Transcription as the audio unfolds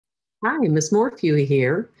Hi, Ms. Morphew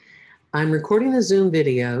here. I'm recording a Zoom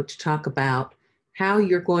video to talk about how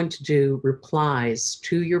you're going to do replies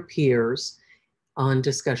to your peers on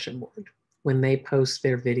discussion board when they post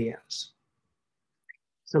their videos.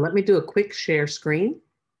 So let me do a quick share screen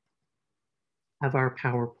of our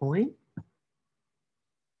PowerPoint.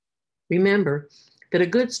 Remember that a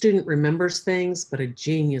good student remembers things, but a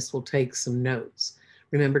genius will take some notes.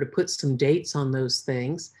 Remember to put some dates on those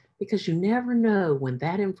things because you never know when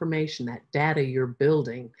that information, that data you're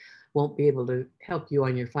building, won't be able to help you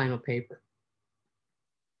on your final paper.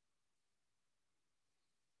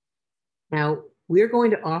 Now, we're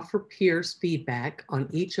going to offer peers feedback on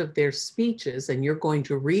each of their speeches, and you're going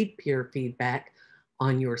to read peer feedback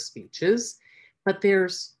on your speeches. But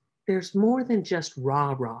there's more than just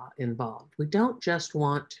rah-rah involved. We don't just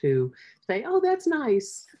want to say, oh, that's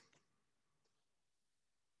nice.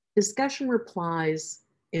 Discussion replies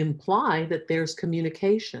imply that there's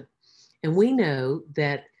communication. And we know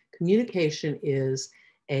that communication is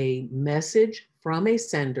a message from a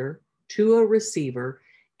sender to a receiver,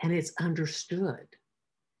 and it's understood.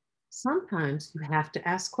 Sometimes you have to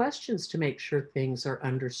ask questions to make sure things are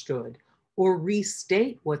understood or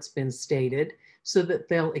restate what's been stated so that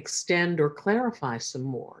they'll extend or clarify some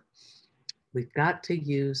more. We've got to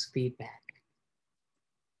use feedback.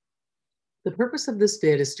 The purpose of this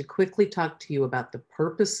vid is to quickly talk to you about the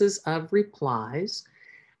purposes of replies,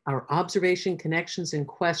 our observation, connections, and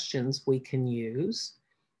questions we can use,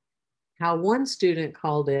 how one student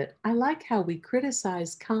called it, I like how we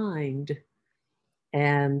criticize kind,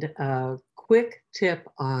 and a quick tip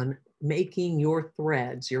on making your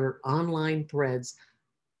threads, your online threads,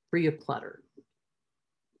 free of clutter.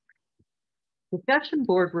 Discussion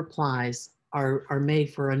board replies are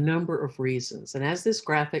made for a number of reasons. And as this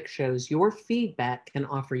graphic shows, your feedback can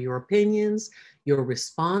offer your opinions, your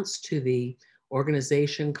response to the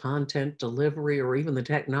organization, content, delivery, or even the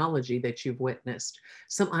technology that you've witnessed,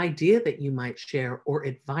 some idea that you might share, or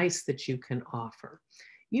advice that you can offer.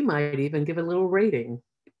 You might even give a little rating.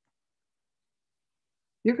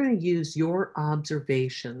 You're going to use your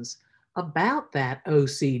observations about that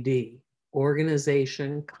OCD,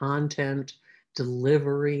 organization, content,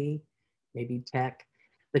 delivery, maybe tech,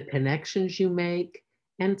 the connections you make,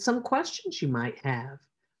 and some questions you might have.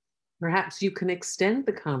 Perhaps you can extend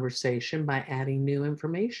the conversation by adding new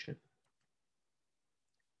information.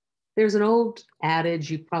 There's an old adage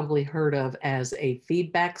you've probably heard of as a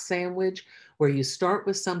feedback sandwich, where you start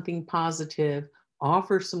with something positive,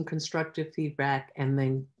 offer some constructive feedback, and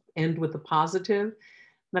then end with a positive.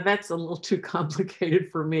 Now that's a little too complicated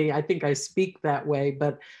for me. I think I speak that way,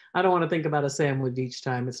 but I don't want to think about a sandwich each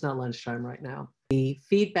time. It's not lunchtime right now. The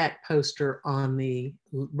feedback poster on the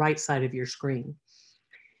right side of your screen.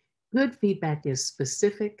 Good feedback is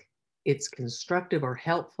specific, it's constructive or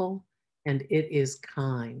helpful, and it is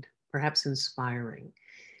kind, perhaps inspiring.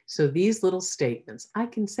 So these little statements, I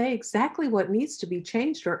can say exactly what needs to be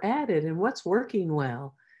changed or added and what's working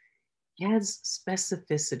well, adds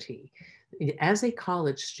specificity. As a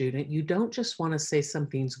college student, you don't just want to say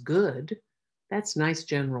something's good. That's nice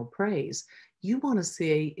general praise. You want to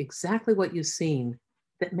say exactly what you've seen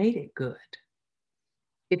that made it good.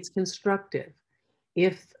 It's constructive.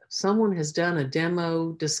 If someone has done a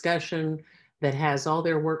demo discussion that has all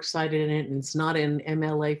their work cited in it and it's not in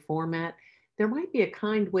MLA format, there might be a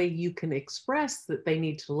kind way you can express that they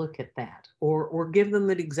need to look at that, or give them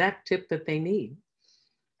the exact tip that they need.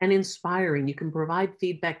 And inspiring, you can provide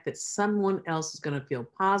feedback that someone else is going to feel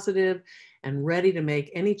positive and ready to make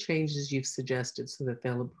any changes you've suggested so that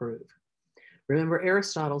they'll improve. Remember,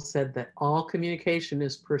 Aristotle said that all communication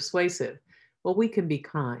is persuasive. Well, we can be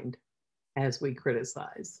kind as we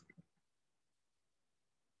criticize.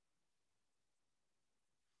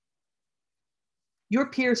 Your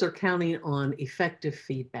peers are counting on effective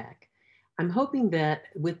feedback. I'm hoping that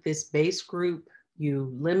with this base group,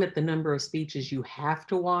 you limit the number of speeches you have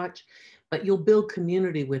to watch, but you'll build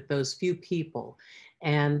community with those few people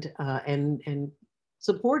and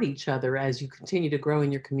support each other as you continue to grow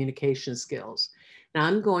in your communication skills. Now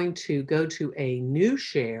I'm going to go to a new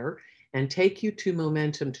share and take you to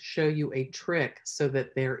Momentum to show you a trick so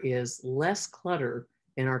that there is less clutter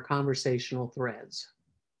in our conversational threads.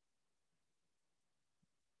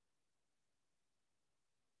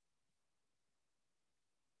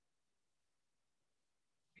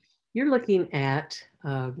 You're looking at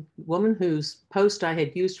a woman whose post I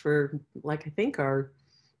had used for, like, I think one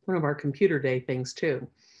of our computer day things too.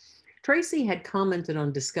 Tracy had commented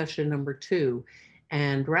on discussion number 2,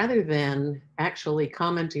 and rather than actually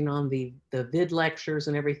commenting on the vid lectures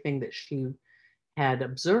and everything that she had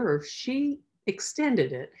observed, she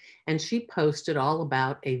extended it, and she posted all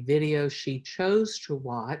about a video she chose to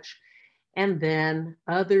watch, and then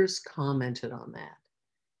others commented on that.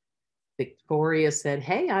 Victoria said,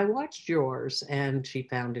 "Hey, I watched yours," and she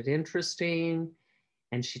found it interesting,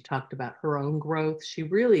 and she talked about her own growth. She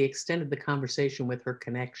really extended the conversation with her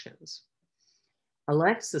connections.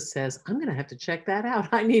 Alexis says, "I'm going to have to check that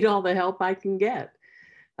out. I need all the help I can get."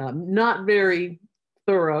 Not very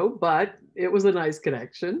thorough, but it was a nice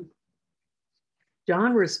connection.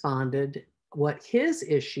 John responded what his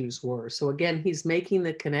issues were. So again, he's making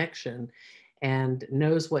the connection and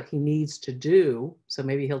knows what he needs to do. So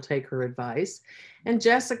maybe he'll take her advice. And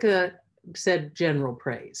Jessica said general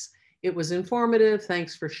praise. It was informative.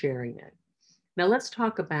 Thanks for sharing it. Now let's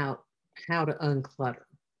talk about how to unclutter.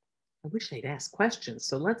 I wish they'd ask questions.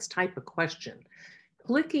 So let's type a question.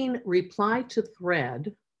 Clicking reply to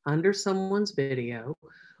thread under someone's video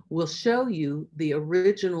will show you the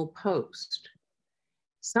original post.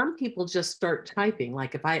 Some people just start typing.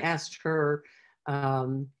 Like if I asked her,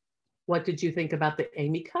 what did you think about the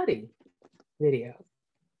Amy Cuddy video?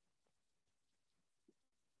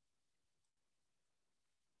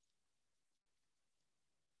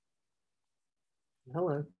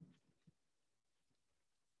 Hello.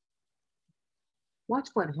 Watch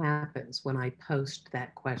what happens when I post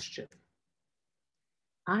that question.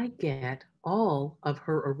 I get all of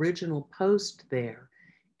her original post there.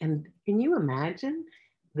 And can you imagine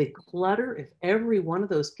the clutter if every one of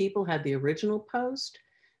those people had the original post?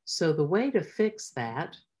 So the way to fix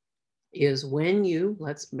that is when you,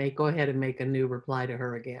 go ahead and make a new reply to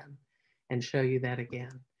her again and show you that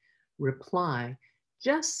again. Reply,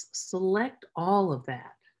 just select all of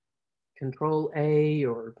that. Control A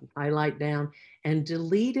or highlight down and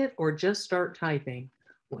delete it or just start typing.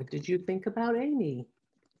 What did you think about Amy?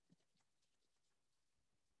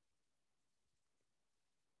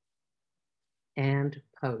 And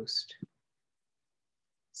post.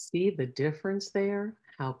 See the difference there?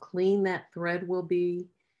 How clean that thread will be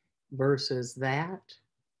versus that.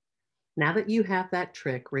 Now that you have that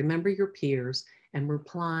trick, remember your peers and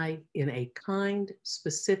reply in a kind,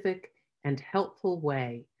 specific, and helpful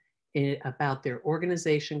way about their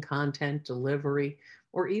organization, content, delivery,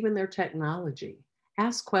 or even their technology.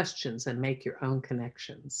 Ask questions and make your own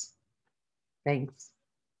connections. Thanks.